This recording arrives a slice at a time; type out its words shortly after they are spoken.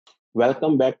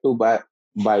Welcome back to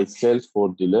by Sales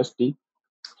for Diversity.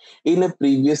 In a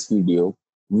previous video,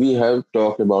 we have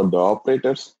talked about the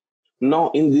operators.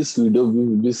 Now, in this video,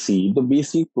 we will see the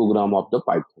basic program of the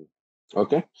Python.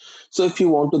 Okay, so if you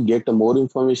want to get more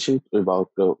information about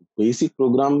the basic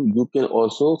program, you can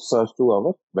also search to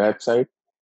our website.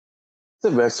 The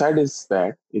website is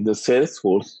the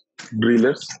Salesforce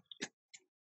Drillers.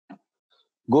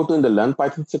 Go to in the Learn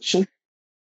Python section.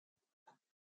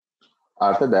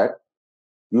 After that,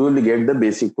 you will get the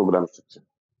basic program section.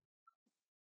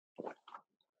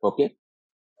 Okay,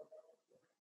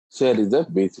 so here is the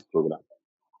basic program.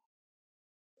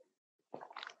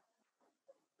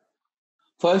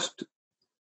 First,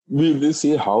 we will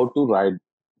see how to write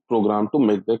program to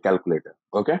make the calculator.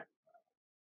 Okay,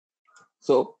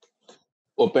 so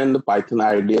open the Python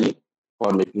ideally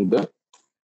for making the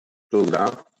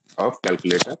program of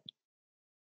calculator.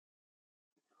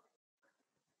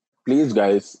 Please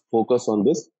guys focus on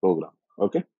this program.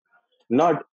 Okay,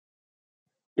 not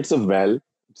it's a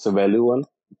value one,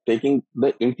 taking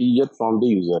the integer from the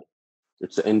user.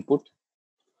 It's an input,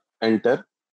 enter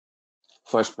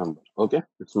first number. Okay,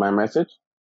 it's my message.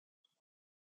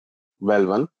 Val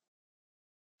one,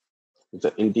 it's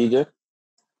an integer,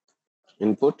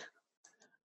 input,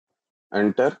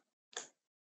 enter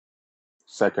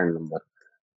second number.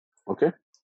 Okay,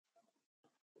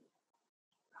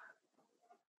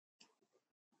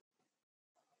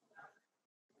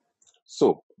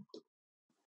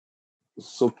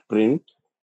 so print.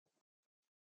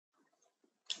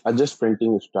 I just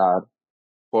printing star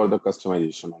for the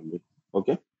customization only.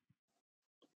 Okay,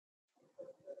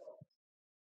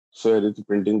 so here is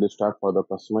printing the star for the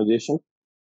customization.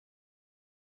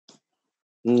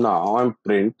 Now I'm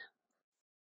print.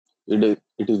 It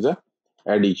is a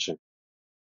addition.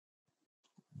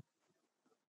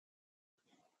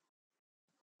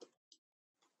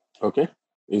 Okay,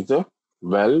 is the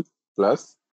well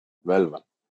plus well one.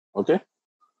 Okay,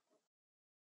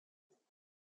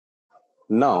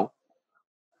 now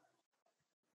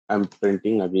I'm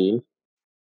printing again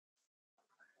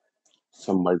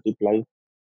some multiply.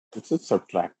 It's a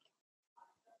subtract.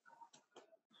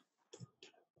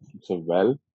 It's a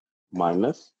well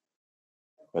minus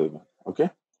well one. Okay,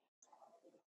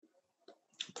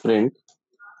 print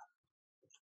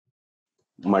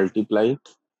multiply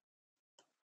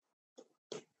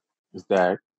is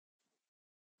that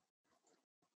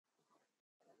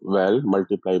well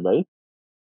multiply by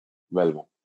well one.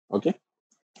 Okay,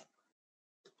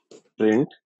 print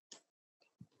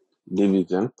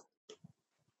division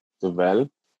the well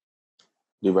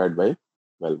divide by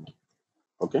well one.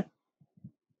 Okay,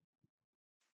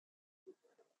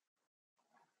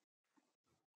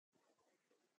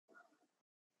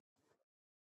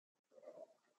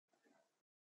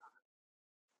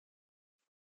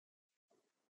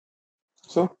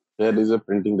 so here is a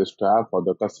printing the star for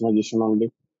the customization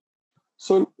only.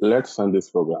 So let's run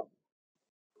this program.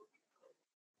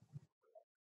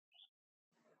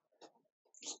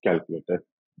 Calculator.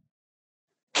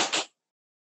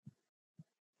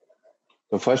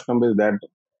 The first number is that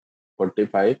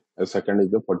 45, the second is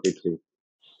the 43.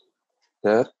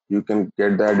 Here you can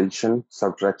get the addition,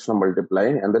 subtraction, multiply,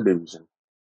 and the division.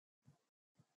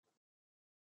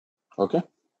 Okay.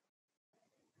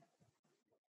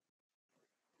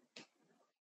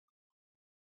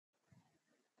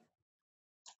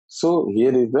 So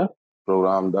here is the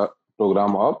program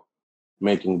of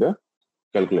making the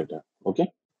calculator.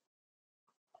 Okay.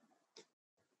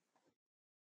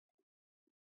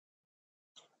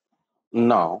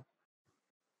 Now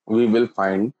we will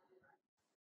find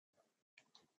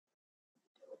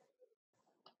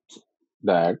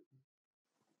that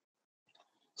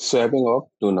swapping of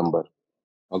two number.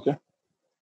 Okay.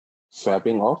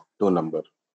 Swapping of two number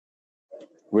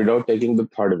without taking the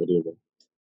third variable.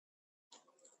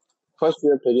 First we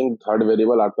are taking the third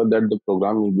variable. After that the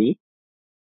program will be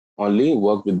only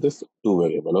work with this two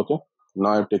variable. Okay. Now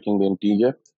I'm taking the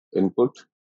integer input,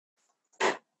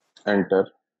 enter.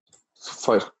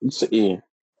 First it's a.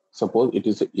 Suppose it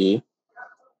is a.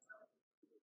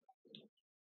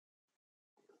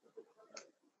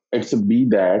 It's a b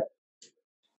that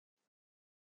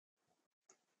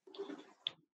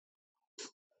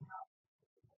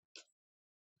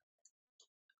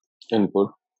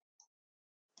input.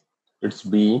 It's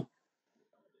b.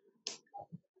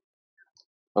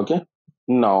 Okay.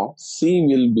 Now c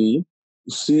will be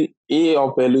c. A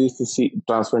of value is the c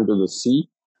transferred to the c.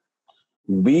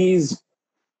 B is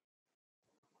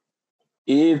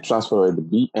a transferred by the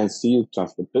b and c is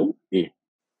transferred to a.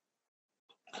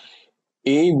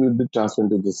 A will be transferred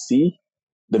to the c.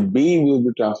 The b will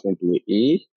be transferred to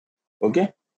a.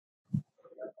 Okay.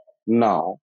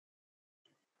 Now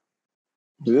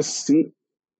this C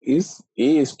is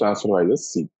A is transferred by the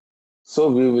C. So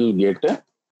we will get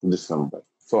this number.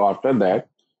 So after that,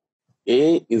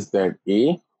 A is that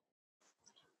A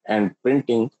and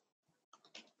printing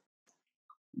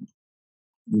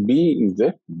B is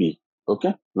the B.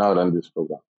 Okay. Now run this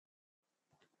program.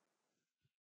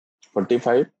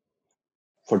 45,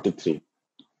 43.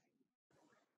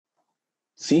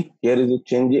 See, here is a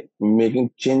change,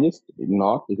 making changes.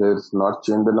 Not, here is not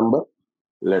change the number.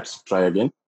 Let's try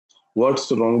again.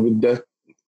 What's wrong with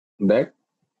that?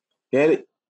 Here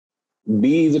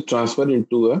B is a transfer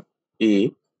into a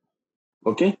A.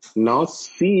 Okay. Now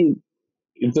C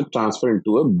is a transfer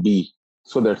into a B.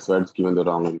 So that's why it's given the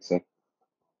wrong answer.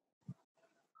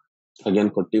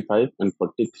 Again 45 and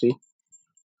 43.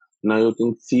 Now you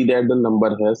can see that the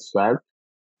number has swapped.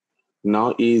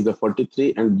 Now A is the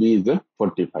 43 and B is the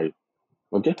 45.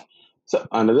 Okay. So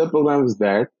another program is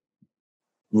that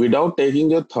without taking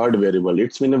the third variable,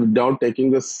 it's mean without taking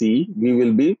the C, we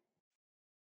will be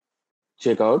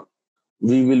check out,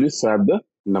 we will be swap the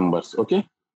numbers. Okay.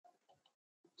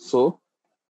 So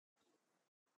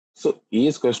A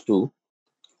is equals to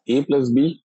A plus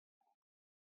B.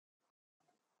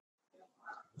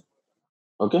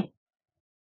 Okay.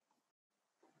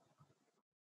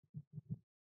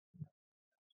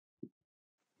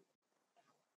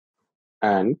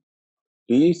 And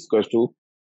B is equals to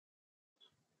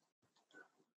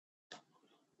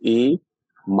A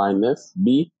minus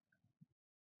B.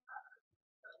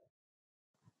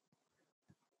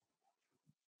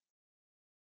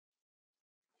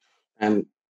 And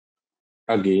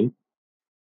again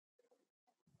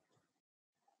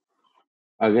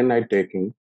I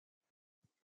taking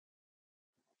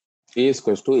A is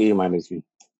equals to A minus B.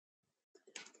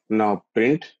 Now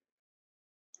print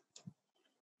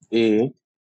A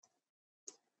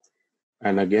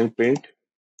and again print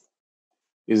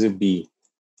is a B.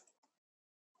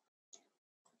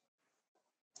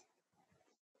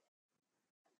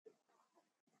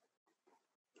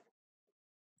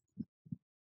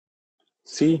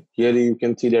 See, here you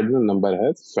can see that the number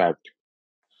has swapped.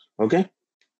 Okay.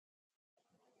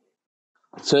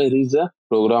 So here is the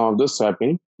program of the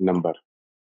swapping number.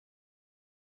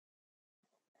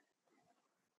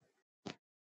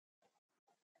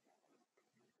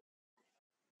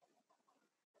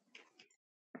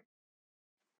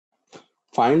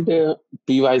 Find the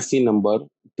PYC number,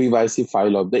 PYC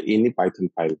file of the any Python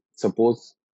file.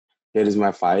 Suppose here is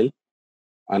my file,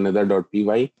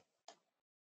 another.py.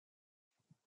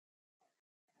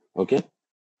 Okay.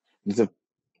 It's a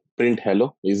print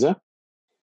hello is a,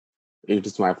 it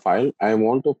is my file. I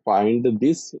want to find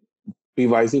this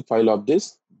PYC file of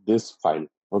this file.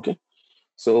 Okay.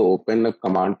 So open the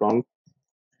command prompt.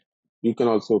 You can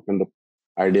also open the,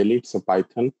 ideally it's a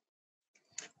Python.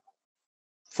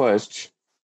 First,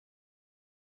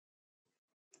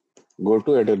 go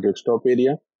to at a desktop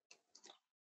area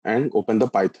and open the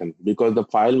Python because the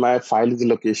file, my file is the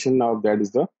location now that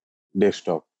is the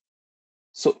desktop.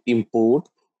 So import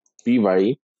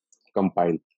py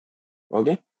compile.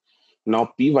 Okay. Now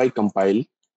py compile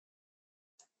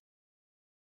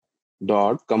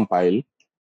dot compile.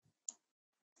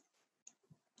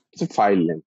 It's a file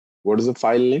name. What is the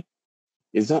file name?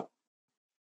 Is a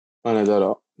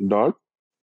another dot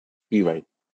py.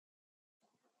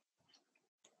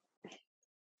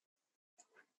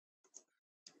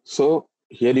 So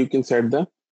here you can set the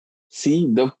see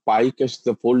the py cache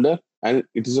the folder and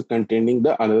it is a containing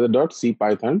the another dot c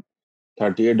python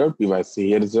 38.py. See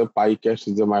here is a py cache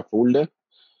is my folder.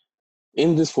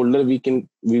 In this folder we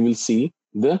will see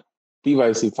the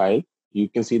pyc file. You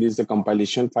can see this is the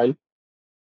compilation file.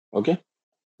 Okay,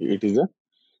 it is a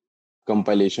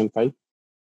compilation file.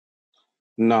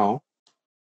 Now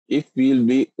if we will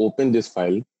be open this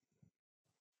file,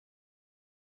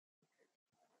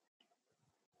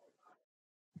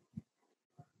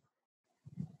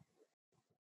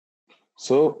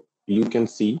 so you can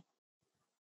see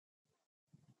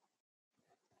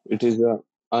it is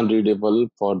unreadable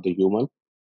for the human.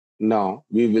 Now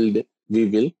we will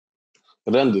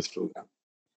run this program.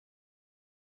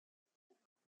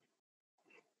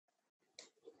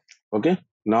 Okay,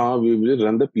 now we will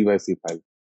run the pyc file.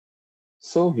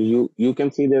 So you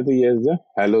can see that here is the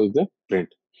hello is the print.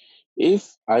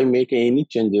 If I make any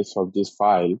changes of this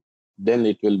file, then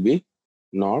it will be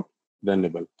not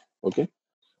runnable. Okay,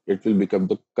 it will become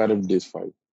the corrupt this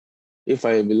file. If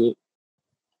I will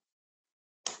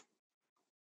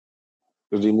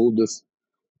remove this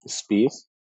space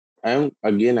and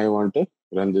again I want to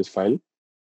run this file,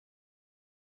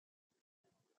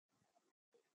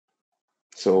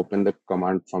 so open the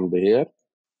command from the here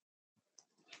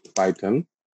Python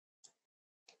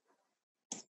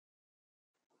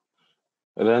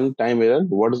runtime error.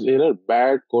 What is error?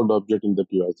 Bad code object in the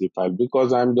PYC file,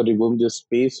 because I'm the removing the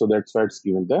space, so that's why it's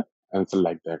given the answer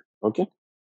like that. Okay.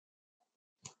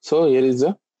 So here is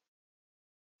the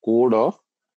code of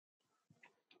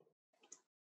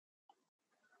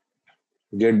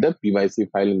get the PYC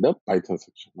file in the Python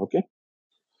section. Okay.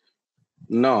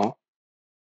 Now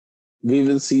we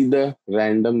will see the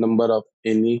random number of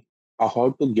any,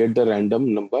 how to get the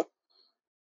random number.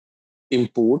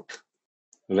 Import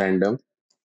random.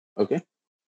 Okay.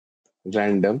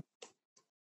 Random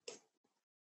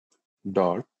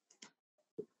dot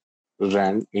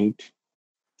rand int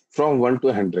from 1 to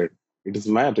 100. It is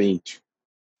my range.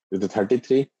 It is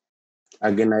 33.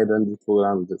 Again, I run this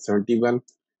program with 71.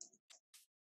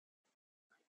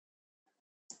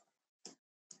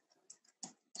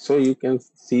 So you can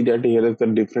see that here is the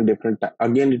different type.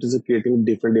 Again, it is creating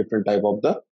different type of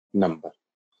the number.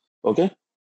 Okay.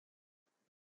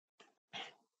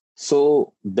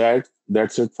 So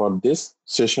that's it for this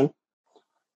session.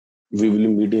 We will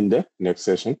meet in the next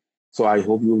session. So I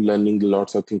hope you're learning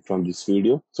lots of things from this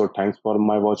video. So thanks for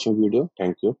my watching video.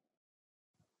 Thank you.